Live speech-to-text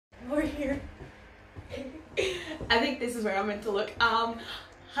here. I think this is where I'm meant to look.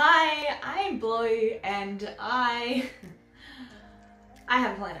 Hi, I'm Bluey and I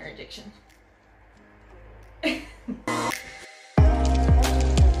have planner addiction.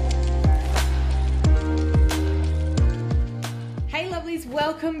 Hey lovelies,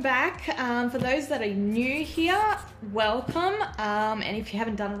 welcome back. For those that are new here, welcome. And if you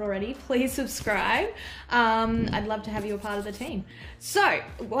haven't done it already, please subscribe. I'd love to have you a part of the team. So,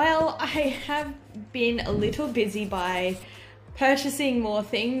 well, I have been a little busy by purchasing more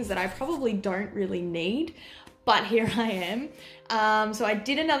things that I probably don't really need, but here I am. So I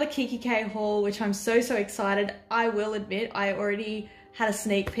did another Kikki K haul, which I'm so excited. I will admit, I already had a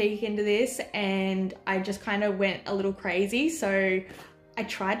sneak peek into this and I just kind of went a little crazy. So I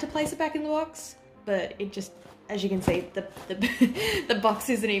tried to place it back in the box, but it just, as you can see, the box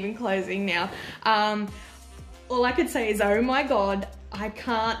isn't even closing now. All I could say is, oh my God, I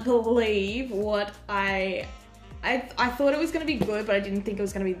can't believe what I thought it was going to be good, but I didn't think it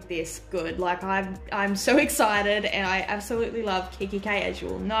was going to be this good. Like, I'm so excited and I absolutely love Kikki K, as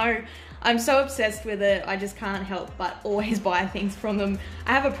you all know. I'm so obsessed with it. I just can't help but always buy things from them.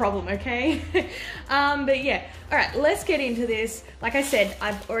 I have a problem, okay? But yeah, all right, let's get into this. Like I said,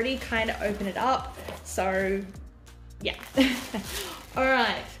 I've already kind of opened it up. So yeah. All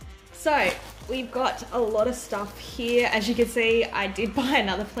right, so we've got a lot of stuff here. As you can see, I did buy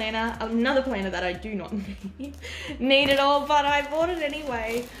another planner that I do not need at all, but I bought it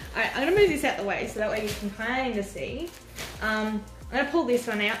anyway. All right, I'm gonna move this out the way so that way you can kind of see. I'm gonna pull this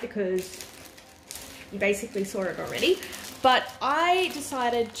one out because you basically saw it already, but I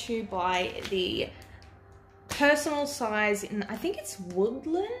decided to buy the personal size in, I think it's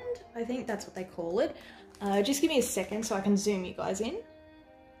Woodland. I think that's what they call it. Just give me a second so I can zoom you guys in.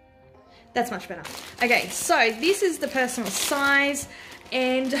 That's much better. Okay, so this is the personal size,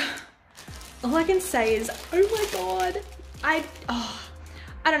 and all I can say is, oh my God, I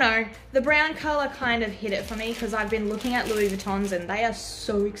don't know, the brown color kind of hit it for me because I've been looking at Louis Vuittons and they are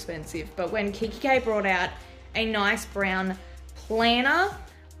so expensive. But when Kikki K brought out a nice brown planner,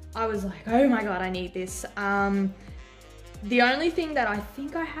 I was like, oh my God, I need this. The only thing that I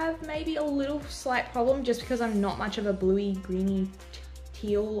think I have maybe a little slight problem, just because I'm not much of a bluey, greeny,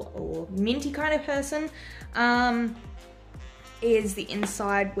 teal or minty kind of person, is the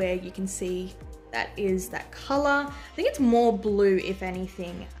inside where you can see that is that color. I think it's more blue if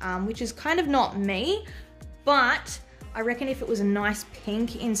anything, which is kind of not me, but I reckon if it was a nice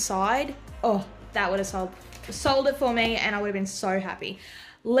pink inside, oh, that would have sold it for me and I would have been so happy.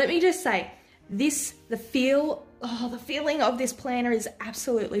 Let me just say, the feeling of this planner is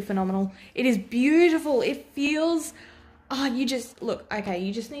absolutely phenomenal. It is beautiful. It feels, oh, you just, look, okay,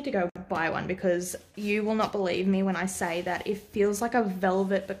 you just need to go buy one because you will not believe me when I say that it feels like a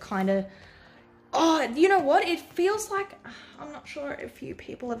velvet, but kind of, oh, you know what? It feels like, I'm not sure if you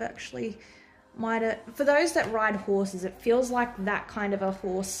people have actually for those that ride horses, it feels like that kind of a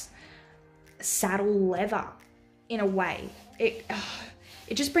horse saddle leather in a way. It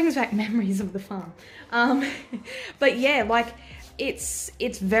just brings back memories of the farm. But yeah, like,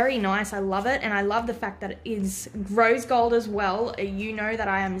 it's very nice. I love it, and I love the fact that it is rose gold as well. You know that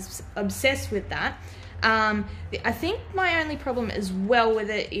I am obsessed with that. I think my only problem as well with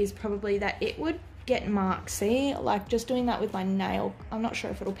it is probably that it would get marks. See, like just doing that with my nail, I'm not sure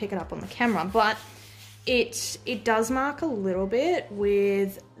if it'll pick it up on the camera, but it does mark a little bit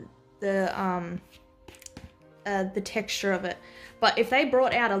with the texture of it. But if they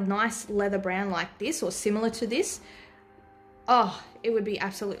brought out a nice leather brown like this or similar to this, oh, it would be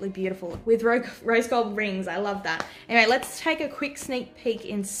absolutely beautiful with rose gold rings. I love that. Anyway, let's take a quick sneak peek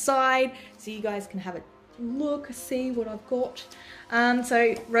inside so you guys can have a look, see what I've got.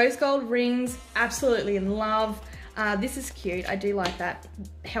 So rose gold rings, absolutely in love. This is cute. I do like that.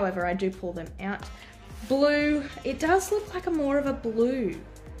 However, I do pull them out. Blue, it does look like more of a blue.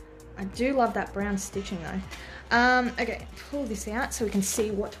 I do love that brown stitching though. Okay, pull this out so we can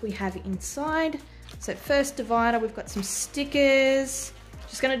see what we have inside. So first divider, we've got some stickers.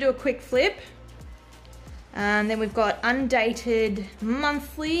 Just gonna do a quick flip. And then we've got undated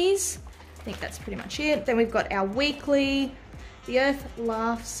monthlies. I think that's pretty much it. Then we've got our weekly. The earth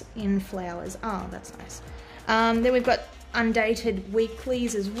laughs in flowers. Oh, that's nice. Then we've got undated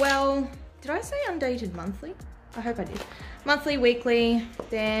weeklies as well. Did I say undated monthly? I hope I did. Monthly, weekly.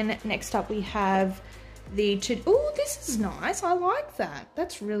 Then next up we have the oh, this is nice. I like that.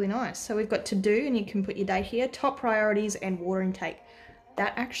 That's really nice. So we've got to do, and you can put your date here, top priorities and water intake.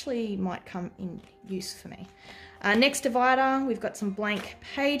 That actually might come in use for me. Next divider, we've got some blank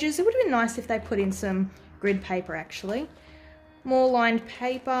pages. It would have been nice if they put in some grid paper actually. More lined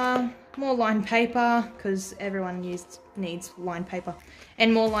paper. more lined paper, because everyone needs lined paper.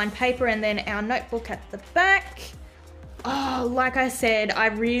 And more lined paper, and then our notebook at the back. Oh, like I said, I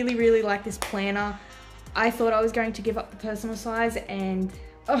really, really like this planner. I thought I was going to give up the personal size, and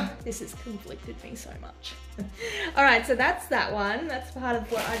oh, this has conflicted me so much. All right, so that's that one. That's part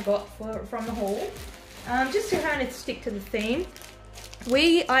of what I got from the haul. Just to kind of stick to the theme,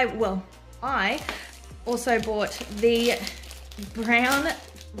 I also bought the brown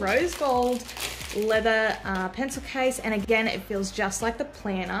rose gold leather pencil case, and again, it feels just like the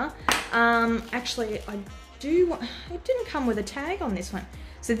planner. Actually, it didn't come with a tag on this one.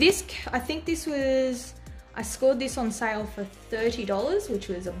 So this, I think this was, I scored this on sale for $30, which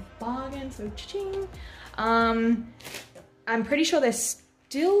was a bargain, so cha-ching. I'm pretty sure they're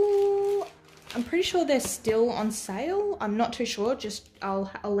still on sale. I'm not too sure, just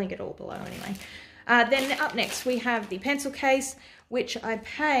I'll link it all below anyway. Then up next we have the pencil case, which I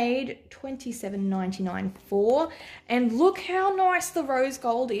paid $27.99 for, and look how nice the rose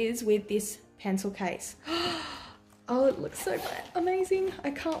gold is with this pencil case. Oh, it looks so amazing.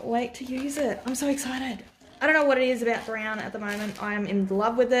 I can't wait to use it. I'm so excited. I don't know what it is about brown at the moment. I am in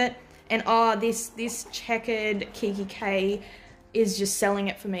love with it. And oh, this checkered Kikki K is just selling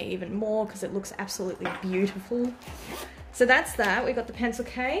it for me even more because it looks absolutely beautiful. So that's that. We got the pencil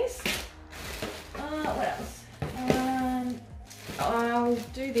case. What else? I'll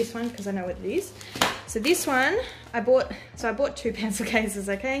do this one because I know what it is. So this one, I bought 2 pencil cases,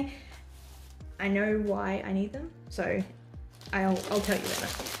 okay? I know why I need them, so I'll tell you later.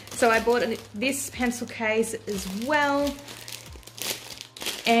 So I bought this pencil case as well.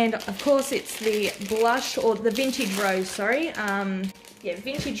 And of course it's the blush, or the vintage rose, sorry. Yeah,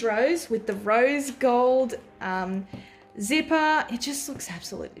 vintage rose with the rose gold zipper. It just looks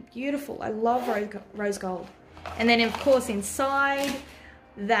absolutely beautiful. I love rose gold. And then of course inside,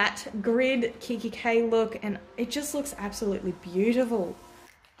 that grid Kikki K look, and it just looks absolutely beautiful.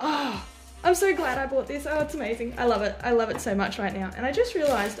 Oh, I'm so glad I bought this. Oh, it's amazing. I love it. I love it so much right now. And I just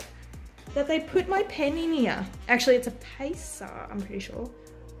realized that they put my pen in here. Actually, it's a pacer, I'm pretty sure.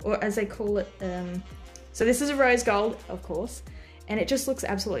 Or as they call it. So this is a rose gold, of course. And it just looks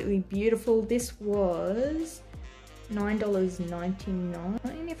absolutely beautiful. This was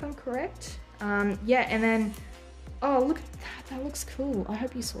 $9.99, if I'm correct. Yeah, and then, oh, look at that. That looks cool. I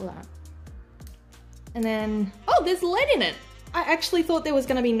hope you saw that. And then, oh, there's lead in it. I actually thought there was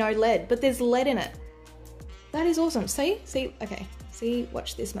going to be no lead, but there's lead in it. That is awesome. See, okay. See,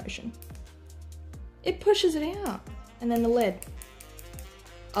 watch this motion. It pushes it out. And then the lead.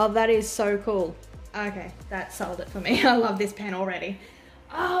 Oh, that is so cool. Okay, that sold it for me. I love this pen already.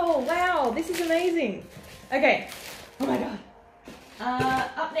 Oh, wow, this is amazing. Okay, oh my God.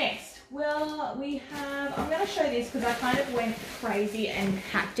 Up next, well, we have, I'm gonna show this because I kind of went crazy and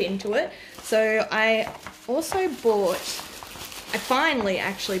hacked into it. So I also bought, I finally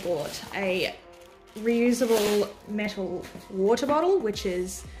actually bought a reusable metal water bottle, which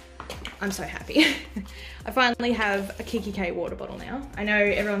is, I'm so happy. I finally have a Kikki K water bottle now. I know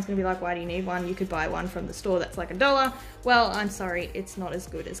everyone's gonna be like, why do you need one? You could buy one from the store that's like $1. Well, I'm sorry, it's not as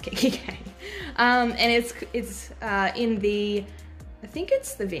good as Kikki K. And it's in the, I think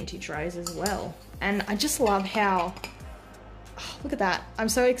it's the vintage rose as well. And I just love how, oh, look at that. I'm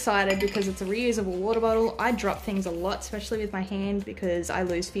so excited because it's a reusable water bottle. I drop things a lot, especially with my hand, because I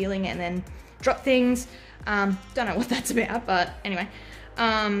lose feeling and then drop things. Don't know what that's about, but anyway.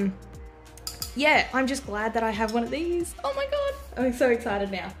 Yeah, I'm just glad that I have one of these. Oh my God, I'm so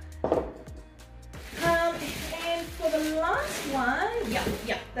excited now. And for the last one, yeah,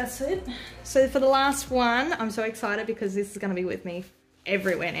 that's it. So for the last one, I'm so excited because this is gonna be with me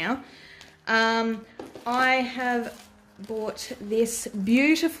everywhere now. I have bought this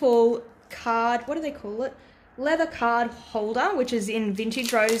beautiful card, what do they call it? Leather card holder, which is in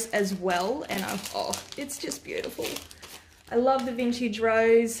vintage rose as well. And oh, it's just beautiful. I love the vintage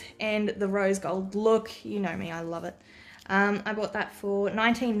rose and the rose gold look. You know me, I love it. I bought that for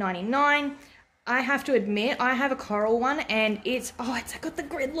 $19.99. I have to admit, I have a coral one and it's got the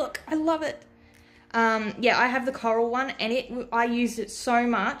grid look. I love it. Yeah, I have the coral one and I used it so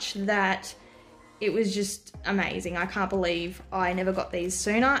much that it was just amazing. I can't believe I never got these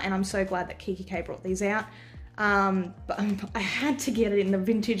sooner, and I'm so glad that Kikki K brought these out. But I had to get it in the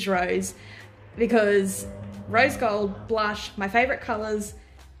vintage rose because rose gold, blush, my favorite colors.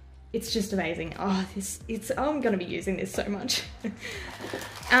 It's just amazing. Oh, I'm gonna be using this so much.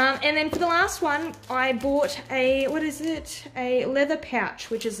 And then for the last one, I bought a leather pouch,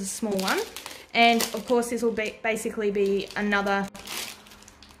 which is a small one. And of course, this will basically be another,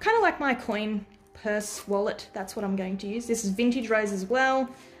 kind of like my coin purse wallet. That's what I'm going to use. This is vintage rose as well.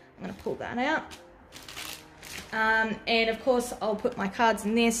 I'm gonna pull that out. And of course I'll put my cards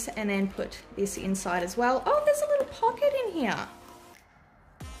in this and then put this inside as well. Oh, there's a little pocket in here.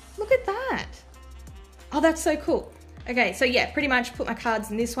 Look at that. Oh, that's so cool. Okay, so yeah, pretty much put my cards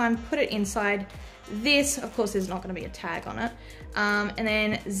in this one, put it inside this. Of course, there's not gonna be a tag on it. And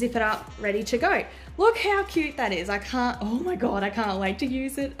then zip it up, ready to go. Look how cute that is. Oh my God, I can't wait to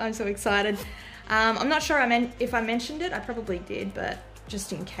use it. I'm so excited. I'm not sure if I mentioned it. I probably did, but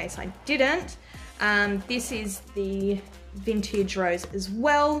just in case I didn't. This is the vintage rose as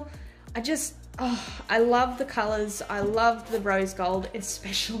well. I love the colors. I love the rose gold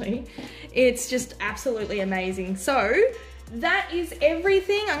especially. It's just absolutely amazing. So that is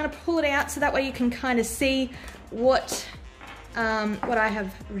everything. I'm gonna pull it out so that way you can kind of see what I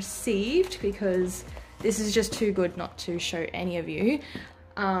have received, because this is just too good not to show any of you.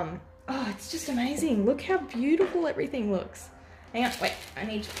 Oh, it's just amazing. Look how beautiful everything looks. Hang on, wait, I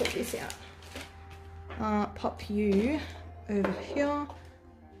need to put this out. Pop you over here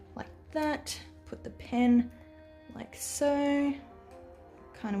like that. Put the pen like so.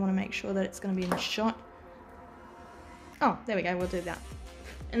 Kind of want to make sure that it's going to be in the shot. Oh, there we go, we'll do that.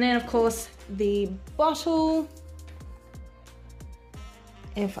 And then of course the bottle.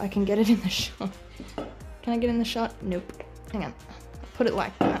 If I can get it in the shot. Can I get in the shot? Nope. Hang on. Put it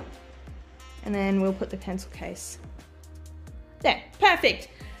like that. And then we'll put the pencil case. There, perfect.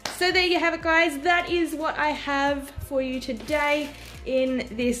 So there you have it, guys. That is what I have for you today in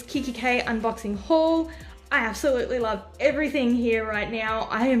this Kikki K unboxing haul. I absolutely love everything here right now.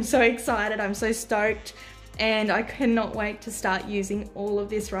 I am so excited. I'm so stoked. And I cannot wait to start using all of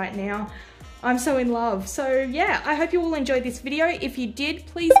this right now. I'm so in love. So yeah, I hope you all enjoyed this video. If you did,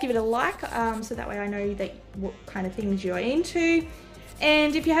 please give it a like, so that way I know that what kind of things you're into.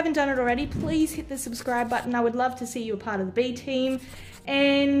 And if you haven't done it already, please hit the subscribe button. I would love to see you a part of the B team.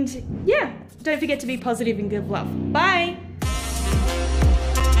 And yeah, don't forget to be positive and give love. Bye.